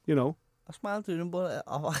 Yeah. I smile through them, but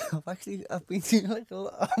I've been doing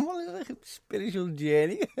I'm on like a spiritual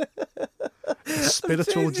journey.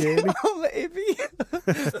 Spiritual journey. I'm a hippie.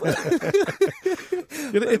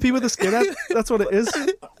 You're a hippie with a skinhead. That's what it is.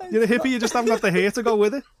 You're a hippie, you just haven't got the hair to go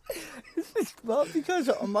with it. It's not because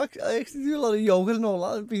I actually do a lot of yoga and all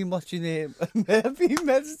that. I've been watching I've been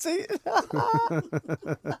meditating.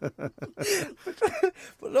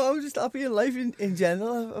 but no, I'm just happy in life in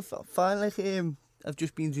general. I find like I've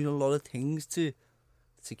just been doing a lot of things to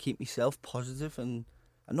keep myself positive, and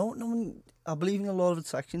I believe in a law of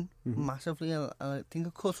attraction massively, and I think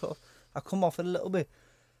I come off it a little bit,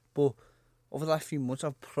 but over the last few months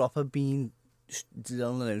I've proper been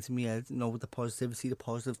drilling it into my head, with the positivity, the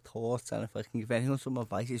positive thoughts, and if I can give anyone some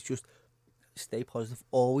advice, it's just stay positive,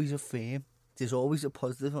 always affirm. There's always a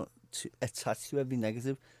positive attached to every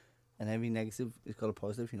negative, and every negative has got a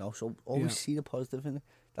positive, so always see the positive in it.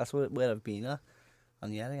 That's where I've been at.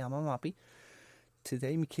 And yeah, I'm happy.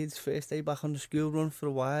 Today, my kid's first day back on the school run for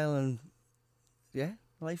a while, and yeah,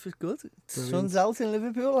 life is good. The sun's out in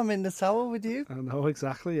Liverpool. I'm in the tower with you. I know,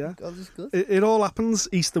 exactly, yeah. God is good. It all happens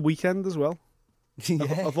Easter weekend as well.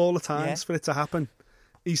 Yeah. Of all the times for it to happen.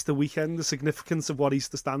 Easter weekend, the significance of what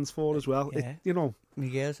Easter stands for as well. Yeah.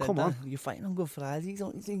 Miguel said, come on. You're fighting on Good Friday,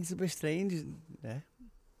 don't you think it's a bit strange? Yeah.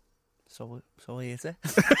 So I hate it.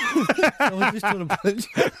 I was just doing a punch.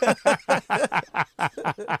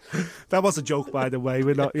 That was a joke, by the way.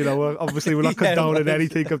 We're not, obviously we're not condoning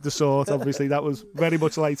anything of the sort. Obviously, that was very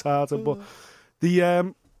much light-hearted. But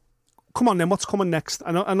come on then, what's coming next?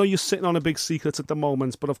 I know you're sitting on a big secret at the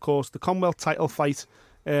moment, but of course the Commonwealth title fight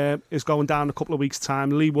is going down in a couple of weeks' time.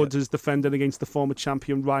 Lee Woods is defending against the former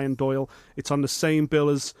champion Ryan Doyle. It's on the same bill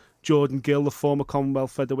as Jordan Gill, the former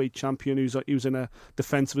Commonwealth featherweight champion, who's in a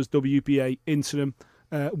defence of his WBA interim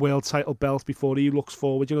world title belt before he looks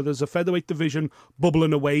forward. There's a featherweight division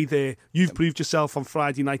bubbling away there. You've proved yourself on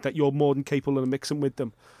Friday night that you're more than capable of mixing with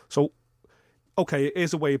them. So, okay,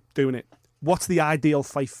 here's a way of doing it. What's the ideal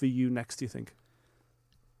fight for you next, do you think?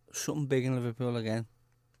 Something big in Liverpool again.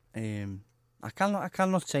 I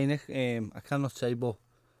cannot say, Nick. I cannot say, but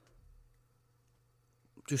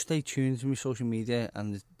just stay tuned to my social media,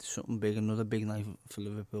 and there's something big, another big night for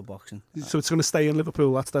Liverpool boxing. So it's going to stay in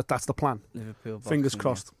Liverpool. That's the plan. Liverpool boxing. Fingers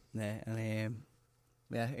crossed. Yeah, and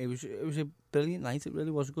it was a brilliant night. It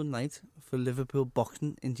really was a good night for Liverpool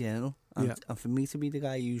boxing in general, and for me to be the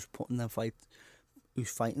guy who's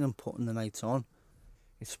fighting and putting the nights on,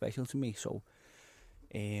 it's special to me. So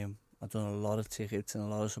I've done a lot of tickets and a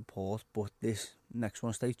lot of support, but this next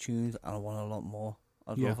one, stay tuned, and I want a lot more.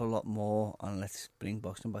 I'd love a lot more, and let's bring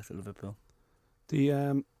boxing back to Liverpool.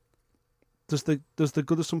 The does the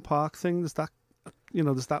Goodison Park thing, does that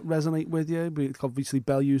resonate with you? Obviously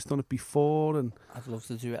Bellew's done it before, and I'd love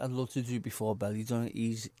to do it. I'd love to do it before Bellew done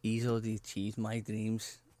it. He's already achieved my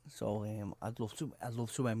dreams, so I'd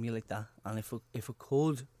love to emulate that. And if I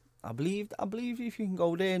could, I believe if you can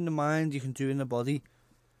go there in the mind, you can do it in the body.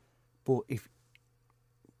 But if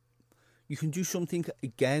you can do something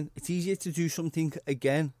again, it's easier to do something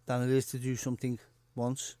again than it is to do something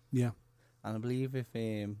once. Yeah. And I believe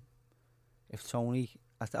if Tony,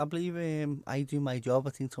 I believe I do my job, I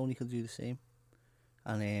think Tony could do the same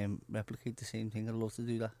and replicate the same thing. I'd love to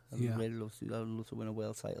do that. I'd really love to do that. I'd love to win a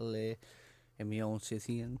world title there in my own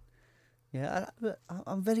city. And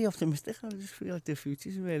I'm very optimistic. I just feel like the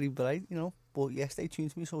future's really bright, you know. But yeah, stay tuned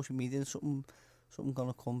to me social media. And something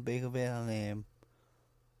gonna come big of it, and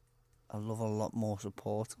I love a lot more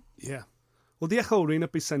support. Yeah. Well, the Echo Arena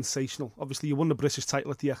would be sensational. Obviously, you won the British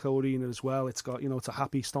title at the Echo Arena as well. It's got, it's a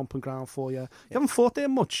happy stomping ground for you. You haven't fought there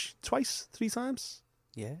much. Twice, 3 times?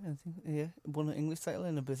 Yeah, I think, won an English title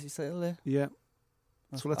and a British title there. Yeah.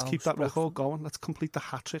 So let's keep that record going. Let's complete the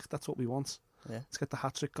hat-trick. That's what we want. Yeah. Let's get the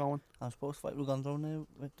hat-trick going. I'm supposed to fight Rugondo now,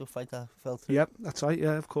 with the fight that fell through. Yep, that's right.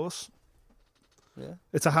 Yeah, of course. Yeah.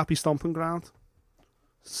 It's a happy stomping ground.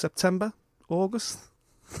 September? August?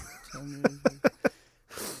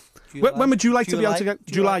 July. When would you like to be out again?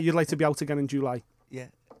 July. You'd like to be out again in July? Yeah.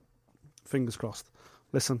 Fingers crossed.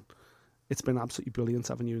 Listen, it's been absolutely brilliant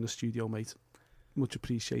having you in the studio, mate. Much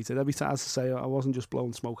appreciated. Every time, as I say, I wasn't just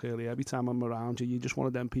blowing smoke earlier. Every time I'm around you, you're just one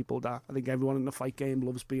of them people that I think everyone in the fight game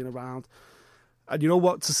loves being around. And you know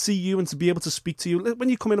what? To see you and to be able to speak to you. When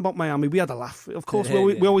you come in about Miami, we had a laugh. Of course,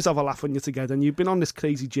 we always have a laugh when you're together. And you've been on this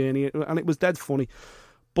crazy journey, and it was dead funny.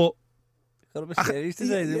 But got a bit serious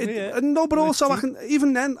today, didn't we? Yeah. No, but also I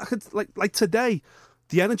could like today,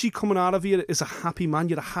 the energy coming out of you is a happy man.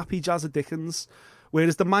 You're a happy Jazza Dickens.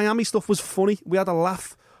 Whereas the Miami stuff was funny. We had a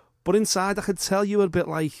laugh. But inside, I could tell you were a bit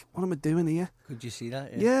like, what am I doing here? Could you see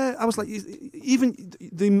that? Yeah, I was like, even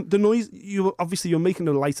the noise, you're making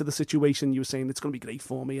the light of the situation. You were saying it's going to be great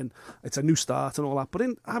for me and it's a new start and all that. But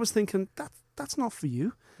I was thinking, that's not for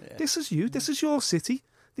you. Yeah. This is you. This is your city.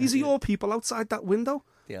 These are your people outside that window.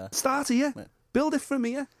 Yeah. Start here. Yeah. Build it from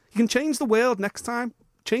here. You can change the world next time.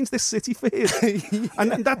 Change this city for you.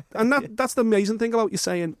 and that's the amazing thing about you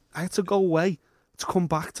saying, I had to go away to come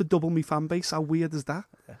back to double my fan base. How weird is that?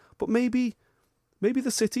 Yeah. But maybe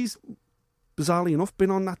the city's, bizarrely enough,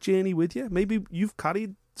 been on that journey with you. Maybe you've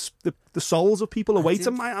carried the souls of people away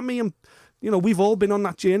to Miami, and we've all been on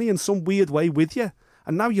that journey in some weird way with you.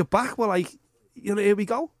 And now you're back. We're like, here we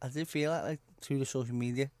go. I did feel like through the social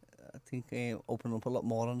media. I think open up a lot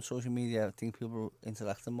more on social media. I think people are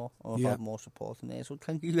interacting more or have more support in there. So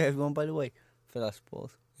thank you everyone, by the way, for that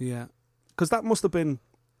support. Yeah, because that must have been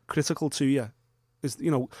critical to you. Is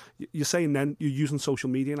you're saying then you're using social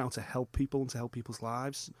media now to help people and to help people's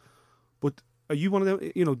lives. But are you one of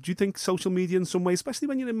them? Do you think social media in some way, especially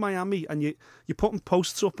when you're in Miami and you're putting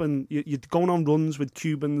posts up and you're going on runs with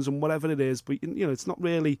Cubans and whatever it is, but it's not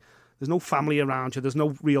really. There's no family around you. There's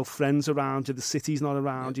no real friends around you. The city's not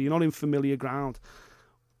around you. You're not in familiar ground.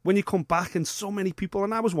 When you come back and so many people,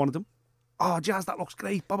 and I was one of them, oh, Jazz, that looks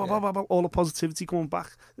great, blah, blah, blah, blah, blah, all the positivity coming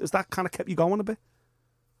back. Has that kind of kept you going a bit?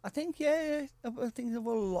 I think, yeah. I think there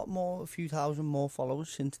were a few thousand more followers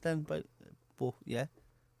since then. But yeah,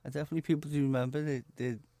 I definitely people do remember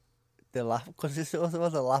the laugh, because there sort of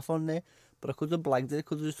was a laugh on there. But I could have blagged it,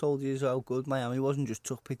 could have told you how good Miami was and just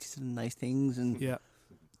took pictures of the nice things. And yeah.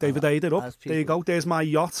 David Aid it up. There you go. There's my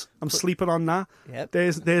yacht. I'm sleeping on that. Yep.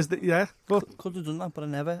 There's the But could have done that, but I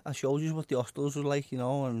never. I showed you what the hostels were like,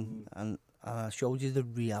 and I showed you the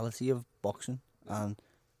reality of boxing and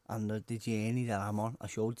the journey that I'm on. I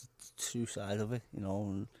showed the true side of it,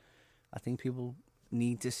 and I think people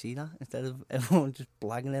need to see that instead of everyone just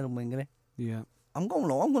blagging it and winging it. Yeah. I'm going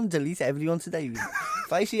to delete everyone today.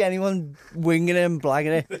 If I see anyone winging it and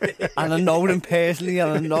blagging it, and I know them personally,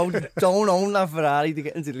 and I know don't own that Ferrari, they're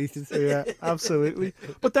getting deleted. Yeah, absolutely.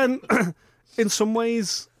 But then, in some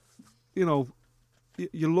ways, you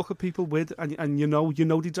look at people with, and you know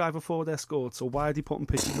they drive a Ford Escort, so why are they putting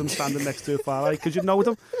pictures of them standing next to a Ferrari? Because you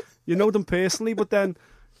know them personally, but then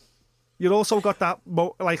you've also got that,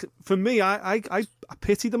 like, for me, I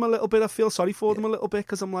pity them a little bit. I feel sorry for them a little bit,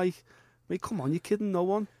 because I'm like, Mate, come on, you're kidding no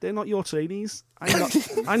one. They're not your trainees.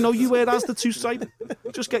 I know you wear Asda 2-stripe.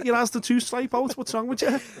 Just get your Asda 2-stripe out. What's wrong with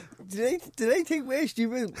you? Did they think we're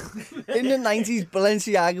stupid? In the 90s,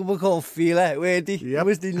 Balenciaga were called Fila, were they? Yep.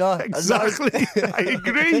 Was they not? Exactly. I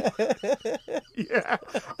agree. Yeah,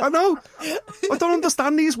 I know. I don't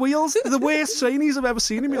understand these wheels. They're the worst trainees I've ever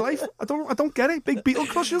seen in my life. I don't get it. Big beetle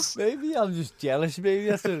crushers. Maybe I'm just jealous. Maybe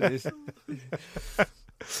that's what it is.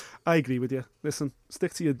 I agree with you. Listen,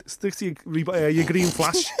 stick to your green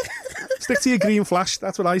flash. Stick to your green flash.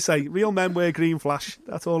 That's what I say. Real men wear green flash.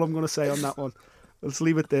 That's all I'm going to say on that one. Let's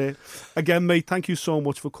leave it there. Again, mate, thank you so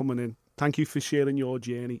much for coming in. Thank you for sharing your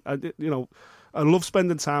journey. I love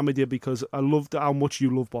spending time with you because I love how much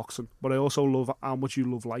you love boxing, but I also love how much you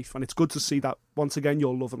love life. And it's good to see that, once again,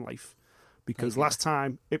 you're loving life. Because last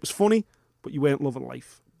time, it was funny, but you weren't loving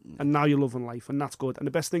life. And now you're loving life, and that's good. And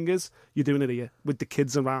the best thing is, you're doing it here with the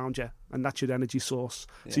kids around you, and that's your energy source.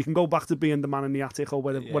 Yeah. So you can go back to being the man in the attic or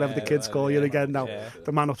whatever the kids call you again now. Yeah.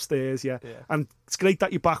 The man upstairs, yeah. And it's great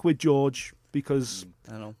that you're back with George because,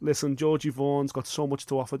 listen, Georgie Vaughan's got so much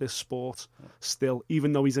to offer this sport still,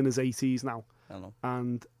 even though he's in his 80s now. I know.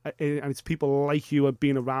 And it's people like you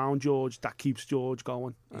being around George that keeps George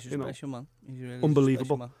going. He's a special man. He's really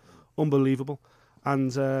unbelievable. Man. Unbelievable.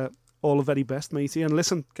 And all the very best, matey. And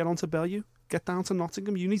listen, get on to Bellew. Get down to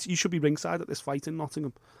Nottingham. You should be ringside at this fight in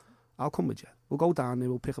Nottingham. I'll come with you. We'll go down there.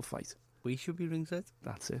 We'll pick a fight. We should be ringside.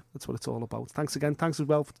 That's it. That's what it's all about. Thanks again. Thanks as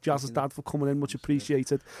well for Jazz's dad for coming in. Much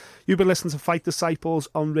appreciated. You've been listening to Fight Disciples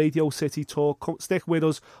on Radio City Talk. Stick with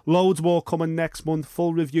us. Loads more coming next month.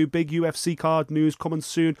 Full review. Big UFC card news coming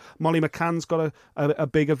soon. Molly McCann's got a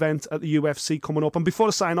big event at the UFC coming up. And before I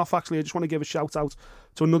sign off, actually, I just want to give a shout out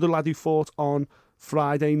to another lad who fought on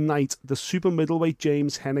Friday night, the super middleweight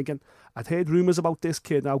James Hennigan. I'd heard rumours about this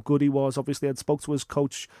kid, how good he was. Obviously, I'd spoke to his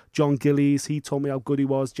coach, John Gillies. He told me how good he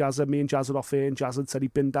was. Me and Jazz are off here, and Jazz had said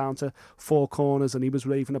he'd been down to Four Corners, and he was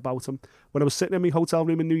raving about him. When I was sitting in my hotel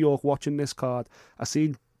room in New York watching this card, I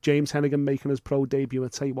seen James Hennigan making his pro debut. I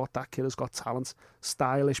tell you what, that kid has got talent.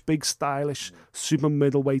 Stylish, big stylish, super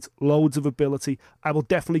middleweight, loads of ability. I will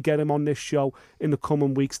definitely get him on this show in the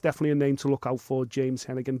coming weeks. Definitely a name to look out for, James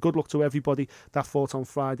Hennigan. Good luck to everybody that fought on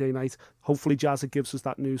Friday night. Hopefully Jazza gives us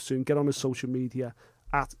that news soon. Get on his social media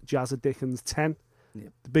at JazzaDickens10.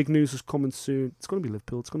 Yep. The big news is coming soon. It's going to be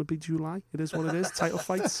Liverpool. It's going to be July. It is what it is. Title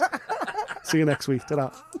fights. See you next week. Ta-da.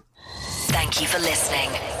 Thank you for listening.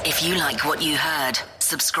 If you like what you heard,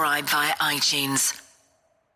 subscribe via iTunes.